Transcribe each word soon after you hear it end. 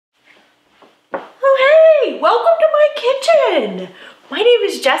welcome to my kitchen. My name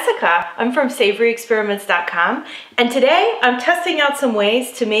is Jessica. I'm from SavoryExperiments.com, and today I'm testing out some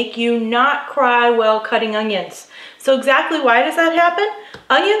ways to make you not cry while cutting onions. So exactly why does that happen?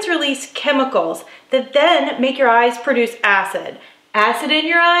 Onions release chemicals that then make your eyes produce acid. Acid in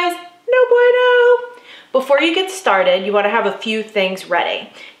your eyes? No bueno. Before you get started, you want to have a few things ready.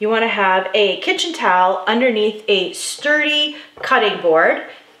 You want to have a kitchen towel underneath a sturdy cutting board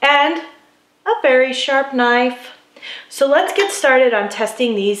and a very sharp knife. So let's get started on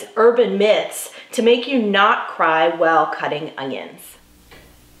testing these urban myths to make you not cry while cutting onions.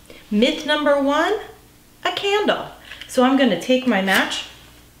 Myth number one, a candle. So I'm going to take my match,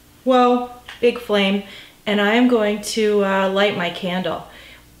 whoa, big flame, and I am going to light my candle.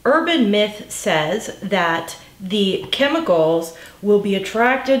 Urban myth says that the chemicals will be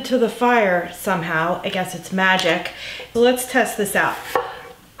attracted to the fire somehow. I guess it's magic. So let's test this out.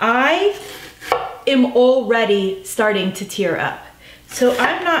 I am already starting to tear up. So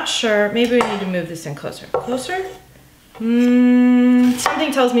I'm not sure, maybe I need to move this in closer. Closer?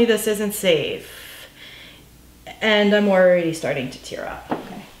 Something tells me this isn't safe. And I'm already starting to tear up.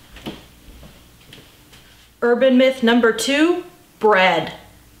 Okay. Urban myth number two, bread.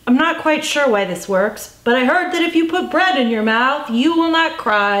 I'm not quite sure why this works, but I heard that if you put bread in your mouth, you will not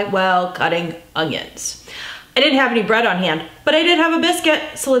cry while cutting onions. I didn't have any bread on hand, but I did have a biscuit,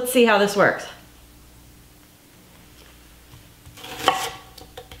 so let's see how this works.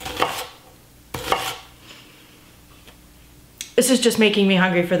 This is just making me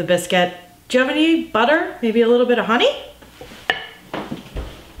hungry for the biscuit. Do you have any butter? Maybe a little bit of honey?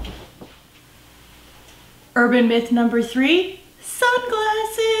 Urban myth number three,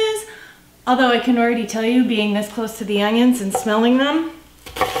 sunglasses. Although I can already tell you, being this close to the onions and smelling them,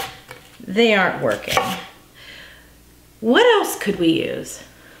 they aren't working. What else could we use?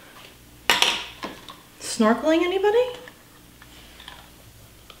 Snorkeling, anybody?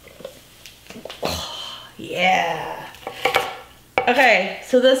 Oh, yeah. Okay,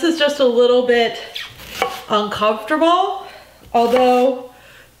 so this is just a little bit uncomfortable, although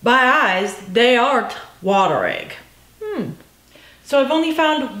my eyes, they aren't watering. So I've only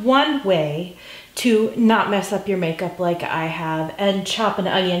found one way to not mess up your makeup like I have and chop an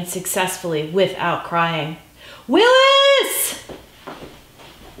onion successfully without crying. Willis!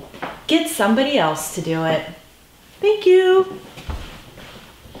 Get somebody else to do it. Thank you.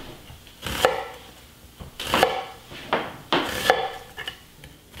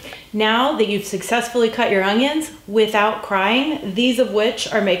 Now that you've successfully cut your onions without crying, these of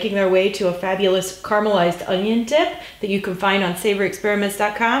which are making their way to a fabulous caramelized onion dip that you can find on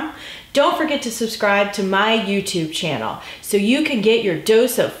SavoryExperiments.com, don't forget to subscribe to my YouTube channel so you can get your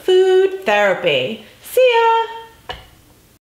dose of food therapy. See ya!